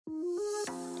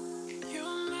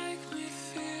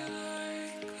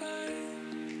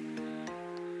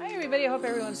everybody, I hope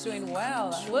everyone's doing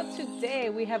well. Well, today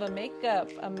we have a makeup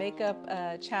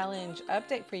challenge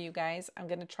update for you guys. I'm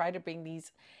going to try to bring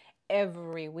these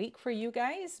every week for you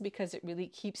guys because it really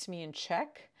keeps me in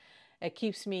check. It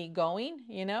keeps me going,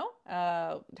 you know,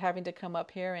 having to come up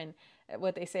here and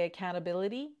what they say,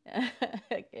 accountability.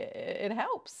 It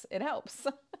helps. It helps.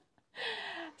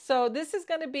 So this is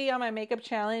going to be on my makeup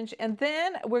challenge, and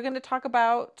then we're going to talk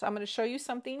about, I'm going to show you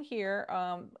something here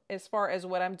as far as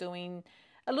what I'm doing,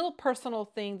 a little personal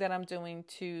thing that I'm doing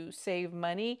to save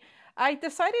money. I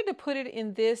decided to put it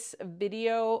in this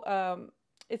video.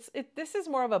 This is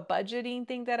more of a budgeting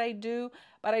thing that I do,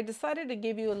 but I decided to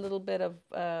give you a little bit of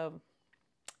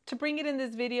to bring it in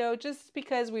this video just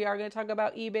because we are going to talk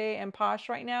about eBay and Posh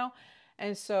right now.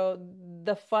 And so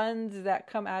the funds that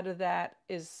come out of that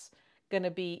is going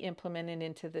to be implemented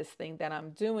into this thing that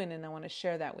I'm doing, and I want to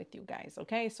share that with you guys.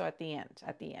 Okay, so at the end,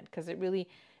 because it really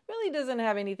doesn't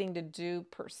have anything to do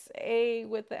per se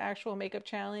with the actual makeup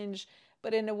challenge,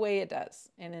 but in a way it does,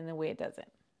 and in a way it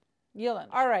doesn't.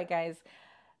 All right, guys.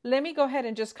 Let me go ahead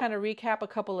and just kind of recap a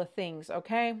couple of things,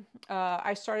 okay?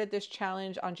 I started this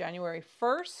challenge on January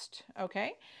 1st,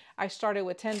 okay? I started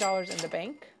with $10 in the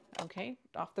bank, okay?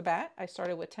 Off the bat, I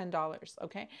started with $10,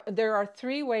 okay? There are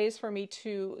 3 ways for me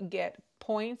to get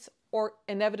points or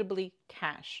inevitably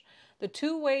cash. The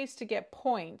 2 ways to get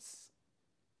points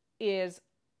is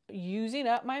using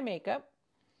up my makeup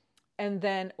and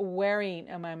then wearing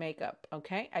my makeup,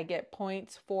 okay? I get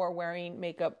points for wearing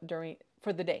makeup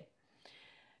for the day.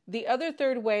 The other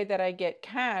 3rd way that I get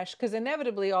cash, because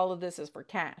inevitably all of this is for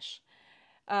cash.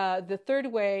 The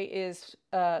 3rd way is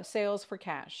sales for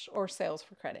cash or sales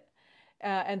for credit.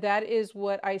 And that is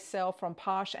what I sell from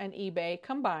Posh and eBay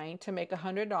combined to make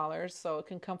 $100. So it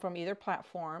can come from either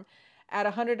platform. At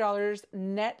 $100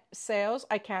 net sales,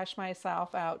 I cash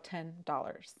myself out $10,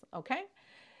 okay?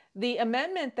 The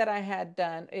amendment that I had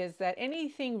done is that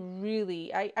anything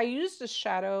really, I used a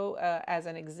shadow as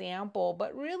an example,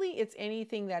 but really it's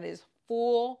anything that is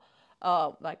full,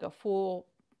 like a full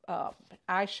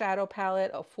eyeshadow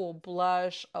palette, a full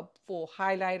blush, a full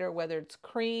highlighter, whether it's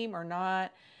cream or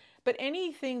not, but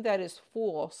anything that is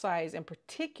full size in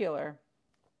particular,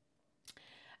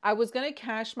 I was going to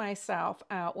cash myself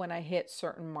out when I hit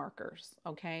certain markers,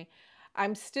 okay?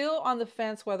 I'm still on the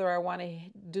fence whether I want to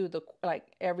do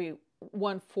every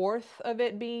 1/4 of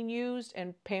it being used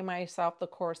and pay myself the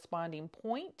corresponding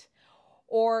point,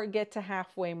 or get to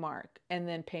halfway mark and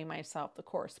then pay myself the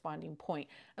corresponding point.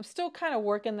 I'm still kind of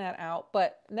working that out,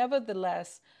 but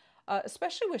nevertheless,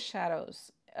 especially with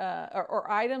shadows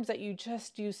or items that you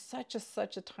just use such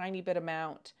a tiny bit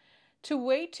amount, to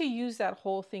wait to use that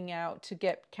whole thing out to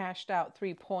get cashed out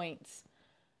 3 points.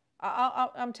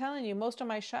 I'm telling you, most of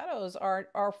my shadows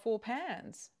are full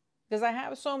pans because I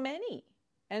have so many.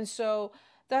 And so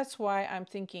that's why I'm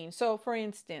thinking. So for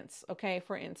instance,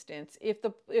 if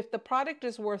the product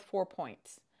is worth 4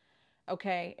 points,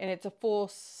 okay, and it's a full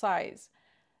size.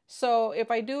 So if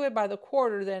I do it by the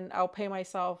quarter, then I'll pay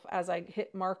myself as I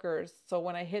hit markers. So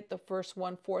when I hit the first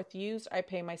 1/4 used, I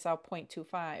pay myself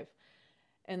 0.25.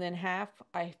 And then half,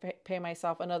 I pay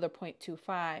myself another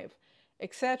 0.25,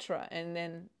 etc. And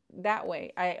then that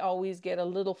way, I always get a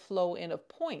little flow in of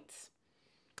points.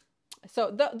 So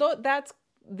that's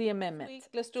the amendment.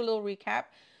 Let's do a little recap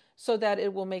so that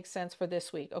it will make sense for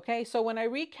this week. Okay, so when I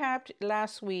recapped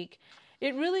last week,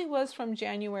 it really was from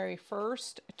January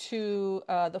 1st to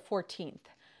the 14th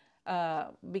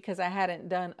because I hadn't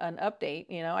done an update.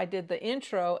 You know, I did the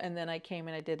intro and then I came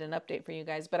and I did an update for you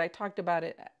guys, but I talked about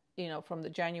it, you know, from the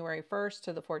January 1st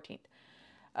to the 14th.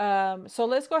 So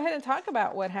let's go ahead and talk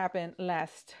about what happened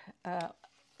last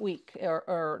week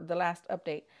or the last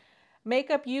update.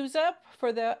 Makeup use up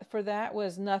for that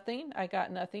was nothing. I got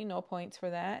nothing, no points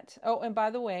for that. Oh, and by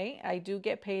the way, I do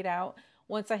get paid out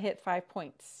once I hit 5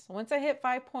 points. Once I hit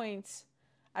 5 points,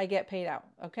 I get paid out.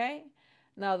 Okay.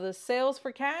 Now the sales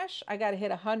for cash, I got to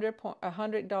hit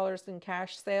 $100 in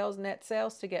cash sales, net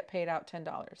sales, to get paid out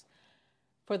 $10.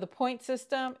 For the point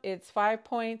system, it's 5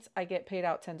 points. I get paid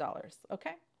out $10.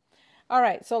 Okay. All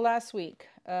right. So last week,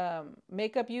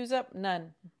 makeup use up,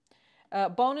 none.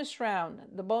 Bonus round.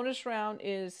 The bonus round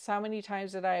is how many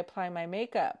times did I apply my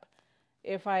makeup?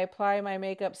 If I apply my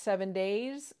makeup 7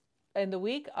 days in the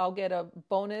week, I'll get a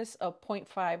bonus of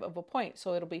 0.5 of a point.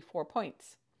 So it'll be 4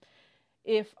 points.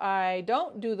 If I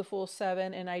don't do the full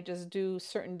 7 and I just do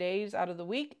certain days out of the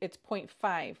week, it's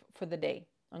 0.5 for the day.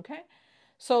 Okay.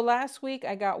 So last week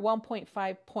I got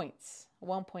 1.5 points,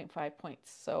 1.5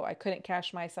 points. So I couldn't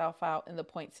cash myself out in the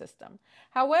point system.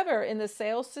 However, in the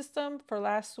sales system for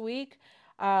last week,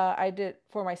 I did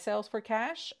for my sales for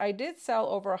cash, I did sell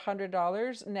over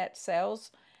 $100 net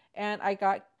sales and I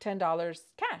got $10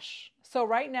 cash. So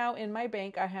right now in my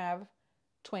bank, I have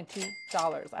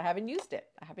 $20. I haven't used it.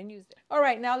 I haven't used it. All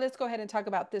right, now let's go ahead and talk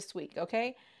about this week,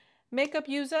 okay? Makeup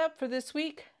use up for this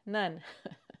week? None.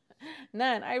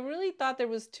 None. I really thought there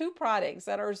was 2 products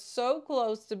that are so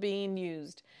close to being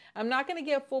used. I'm not going to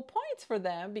get full points for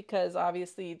them because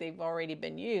obviously they've already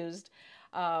been used,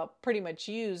 pretty much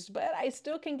used, but I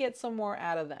still can get some more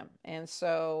out of them. And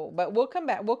so, but we'll come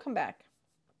back. We'll come back.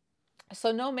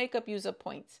 So no makeup use up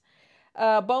points.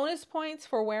 Bonus points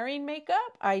for wearing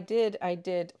makeup. I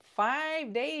did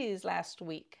 5 days last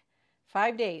week.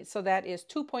 5 days. So that is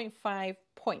 2.5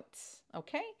 points.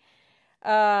 Okay.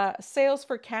 Sales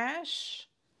for cash.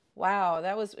 Wow,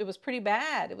 it was pretty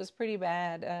bad. It was pretty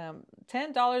bad.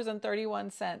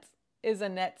 $10.31 is a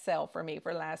net sale for me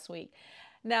for last week.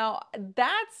 Now,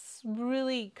 that's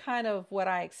really kind of what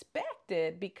I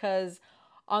expected because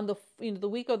on the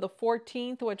week of the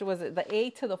 14th, which was it, the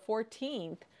 8th to the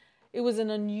 14th, it was an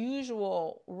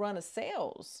unusual run of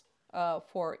sales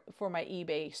for my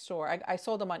eBay store. I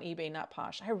sold them on eBay, not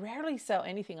Posh. I rarely sell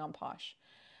anything on Posh.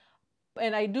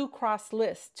 And I do cross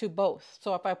list to both.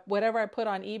 So if whatever I put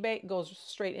on eBay goes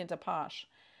straight into Posh.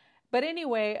 But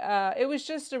anyway, it was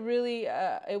just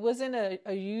it wasn't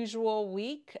a usual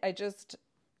week. I just,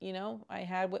 I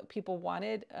had what people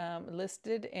wanted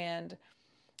listed, and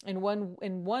in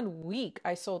one week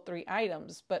I sold 3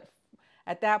 items. But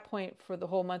at that point, for the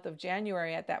whole month of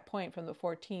January, at that point from the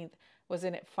 14th, was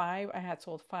in at 5. I had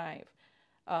sold 5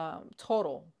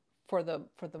 total for the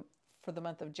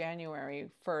month of January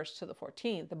 1st to the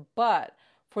 14th. But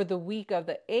for the week of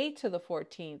the 8th to the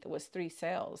 14th, it was 3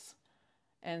 sales.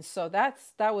 And so that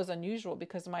was unusual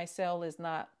because my stores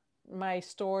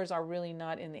are really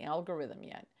not in the algorithm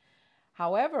yet.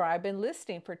 However, I've been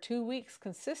listing for 2 weeks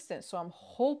consistent, so I'm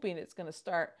hoping it's going to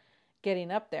start getting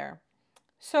up there.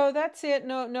 So that's it.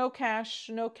 No cash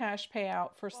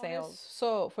payout for sales.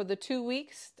 So for the 2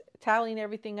 weeks, tallying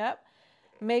everything up,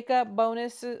 makeup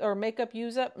bonuses or makeup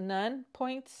use up, none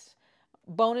points.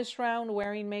 Bonus round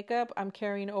wearing makeup, I'm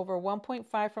carrying over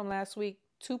 1.5 from last week,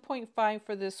 2.5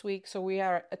 for this week. So we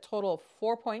are a total of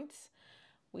 4 points.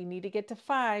 We need to get to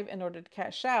 5 in order to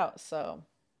cash out. So,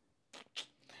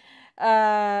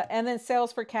 and then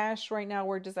sales for cash right now,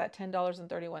 we're just at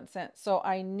 $10.31. So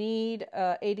I need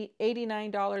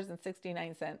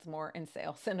 $89.69 more in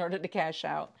sales in order to cash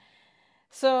out.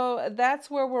 So that's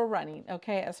where we're running,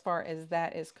 okay, as far as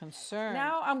that is concerned.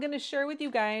 Now I'm going to share with you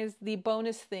guys the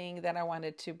bonus thing that I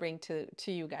wanted to bring to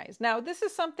you guys. Now, this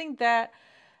is something that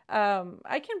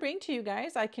I can bring to you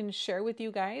guys. I can share with you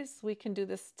guys. We can do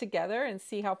this together and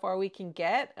see how far we can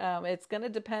get. It's going to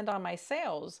depend on my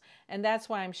sales, and that's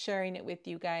why I'm sharing it with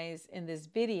you guys in this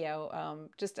video,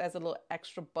 just as a little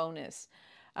extra bonus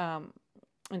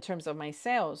in terms of my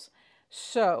sales.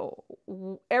 So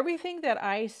everything that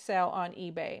I sell on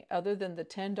eBay, other than the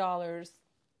 $10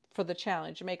 for the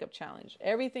challenge, makeup challenge,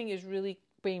 everything is really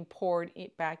being poured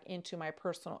back into my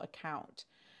personal account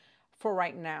for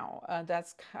right now.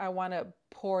 I want to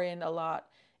pour in a lot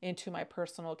into my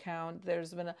personal account.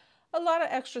 There's been a lot of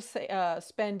extra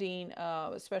spending,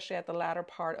 especially at the latter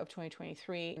part of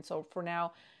 2023. And so for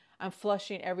now, I'm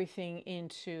flushing everything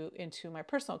into my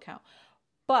personal account.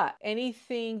 But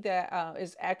anything that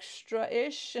is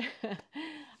extra-ish,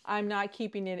 I'm not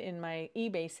keeping it in my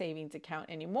eBay savings account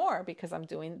anymore because I'm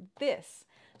doing this.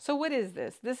 So what is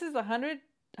this? This is a 100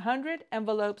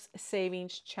 envelopes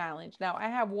savings challenge. Now I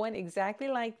have one exactly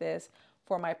like this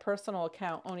for my personal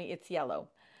account, only it's yellow.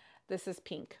 This is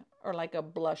pink, or like a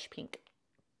blush pink.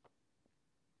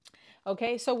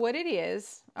 Okay, so what it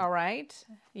is, all right,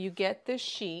 you get this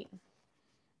sheet,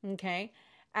 okay?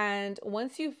 And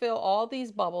once you fill all these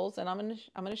bubbles, and I'm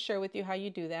gonna share with you how you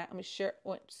do that. I'm gonna share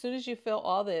as soon as you fill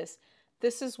all this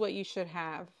is what you should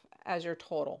have as your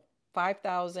total,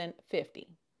 5,050.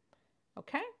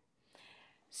 Okay.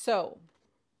 So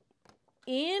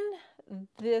in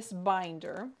this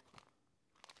binder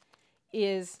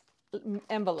is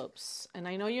envelopes, and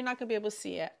I know you're not gonna be able to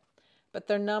see it, but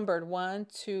they're numbered 1,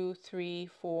 2, 3,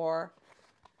 4,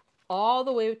 all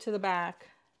the way to the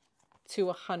back to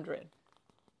 100.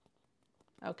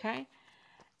 Okay.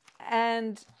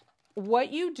 And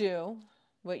what you do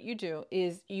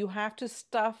is you have to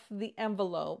stuff the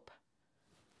envelope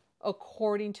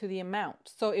according to the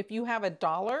amount. So if you have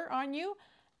 $1 on you,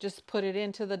 just put it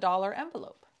into the dollar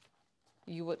envelope.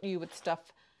 You would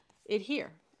stuff it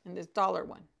here in this dollar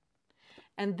one.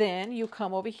 And then you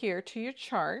come over here to your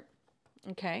chart,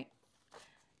 okay?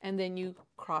 And then you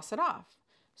cross it off.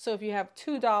 So if you have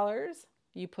 $2,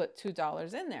 you put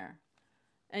 $2 in there.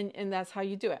 And that's how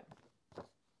you do it.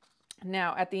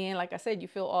 Now, at the end, like I said, you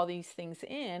fill all these things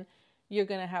in, you're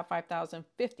going to have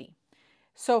 5,050.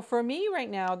 So for me right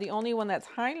now, the only one that's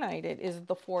highlighted is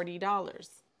the $40.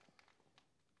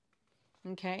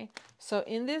 Okay. So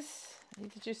in this,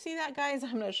 did you see that, guys?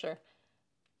 I'm not sure.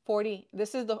 40,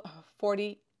 this is the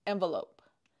 40 envelope.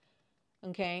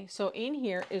 Okay. So in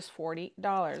here is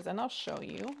 $40, and I'll show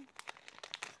you.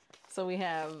 So we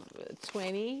have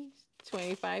 20,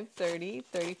 25, 30,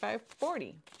 35,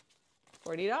 40.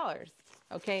 $40.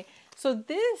 Okay. So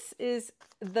this is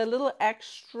the little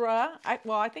extra.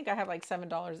 I think I have like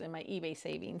 $7 in my eBay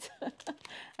savings.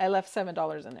 I left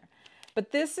 $7 in there.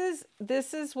 But this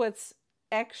is what's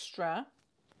extra.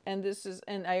 And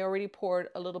and I already poured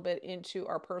a little bit into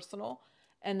our personal,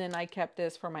 and then I kept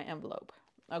this for my envelope.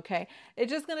 Okay.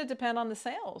 It's just going to depend on the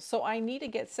sales. So I need to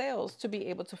get sales to be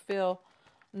able to fill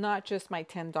not just my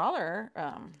 $10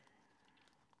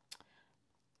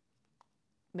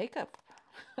 makeup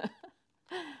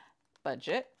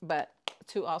budget, but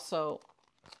to also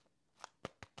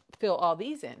fill all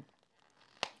these in.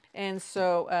 And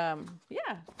so,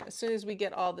 yeah, as soon as we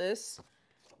get all this,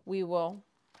 we will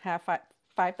have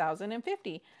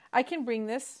 5,050. I can bring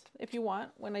this if you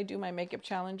want when I do my makeup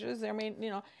challenges. I mean,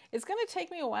 it's going to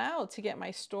take me a while to get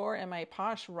my store and my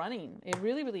Posh running. It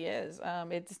really, really is.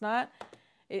 It's not,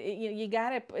 you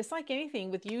gotta, it's like anything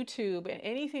with YouTube and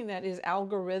anything that is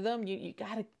algorithm, you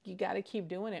gotta keep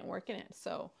doing it and working it.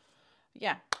 So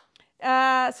yeah.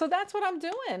 So that's what I'm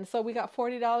doing. So we got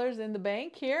 $40 in the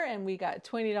bank here, and we got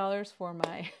 $20 for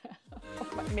my,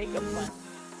 for my makeup fund.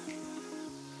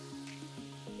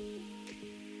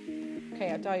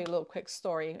 Okay, I'll tell you a little quick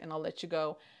story and I'll let you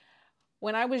go.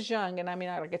 When I was young, and I mean,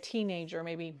 like a teenager,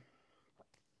 maybe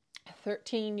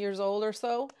 13 years old or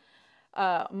so,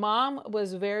 Mom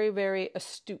was very, very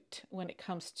astute when it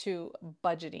comes to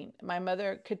budgeting. My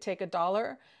mother could take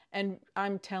 $1, and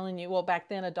I'm telling you, well, back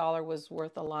then $1 was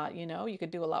worth a lot. You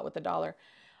could do a lot with $1,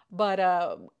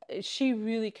 but she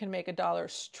really can make $1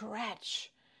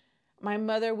 stretch. My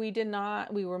mother, we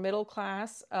were middle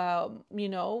class.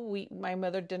 My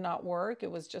mother did not work.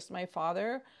 It was just my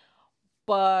father.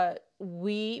 But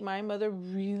my mother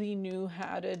really knew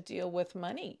how to deal with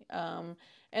money.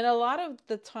 And a lot of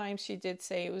the time she did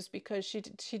say it was because she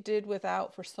did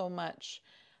without for so much.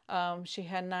 She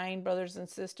had 9 brothers and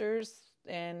sisters,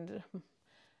 and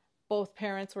both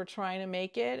parents were trying to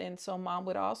make it. And so Mom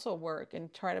would also work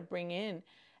and try to bring in.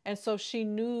 And so she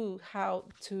knew how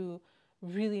to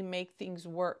really make things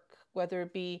work, whether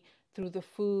it be through the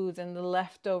foods and the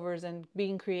leftovers and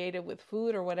being creative with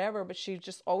food or whatever. But she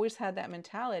just always had that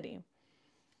mentality.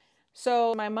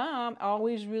 So my mom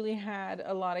always really had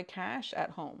a lot of cash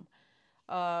at home.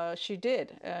 She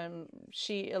did.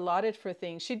 She allotted for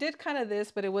things. She did kind of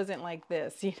this, but it wasn't like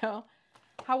this,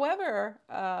 However,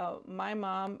 my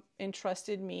mom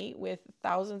entrusted me with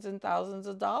thousands and thousands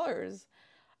of dollars.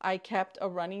 I kept a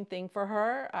running thing for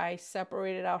her. I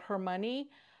separated out her money.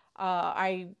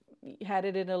 I had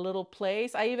it in a little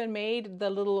place. I even made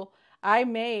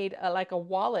like a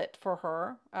wallet for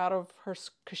her out of her,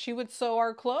 because she would sew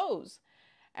our clothes.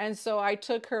 And so I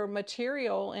took her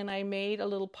material and I made a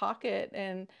little pocket,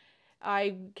 and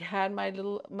I had my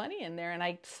little money in there, and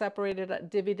I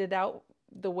divvied it out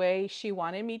the way she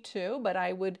wanted me to. But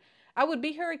I would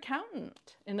be her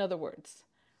accountant. In other words,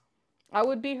 I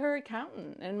would be her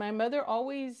accountant. And my mother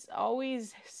always,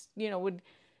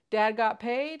 Dad got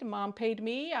paid, Mom paid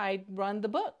me, I'd run the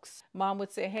books. Mom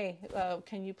would say, hey,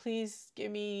 can you please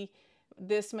give me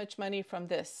this much money from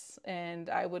this? And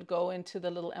I would go into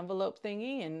the little envelope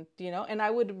thingy, and, and I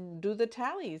would do the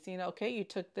tallies, okay, you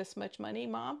took this much money,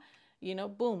 Mom,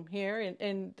 boom, here.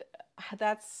 And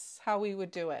that's how we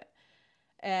would do it.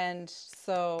 And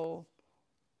so,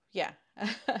 yeah,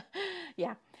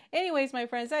 yeah. Anyways, my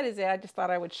friends, that is it. I just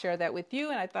thought I would share that with you,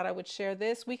 and I thought I would share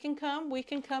this. We can come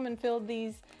and fill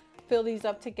these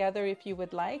up together if you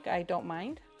would like. I don't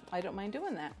mind. I don't mind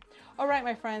doing that. All right,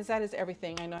 my friends, that is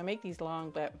everything. I know I make these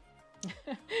long, but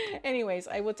anyways,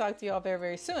 I will talk to you all very,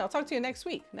 very soon. I'll talk to you next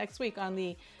week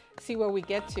on see where we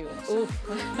get to. Ooh.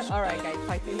 All right, guys.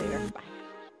 Talk to you later. Bye.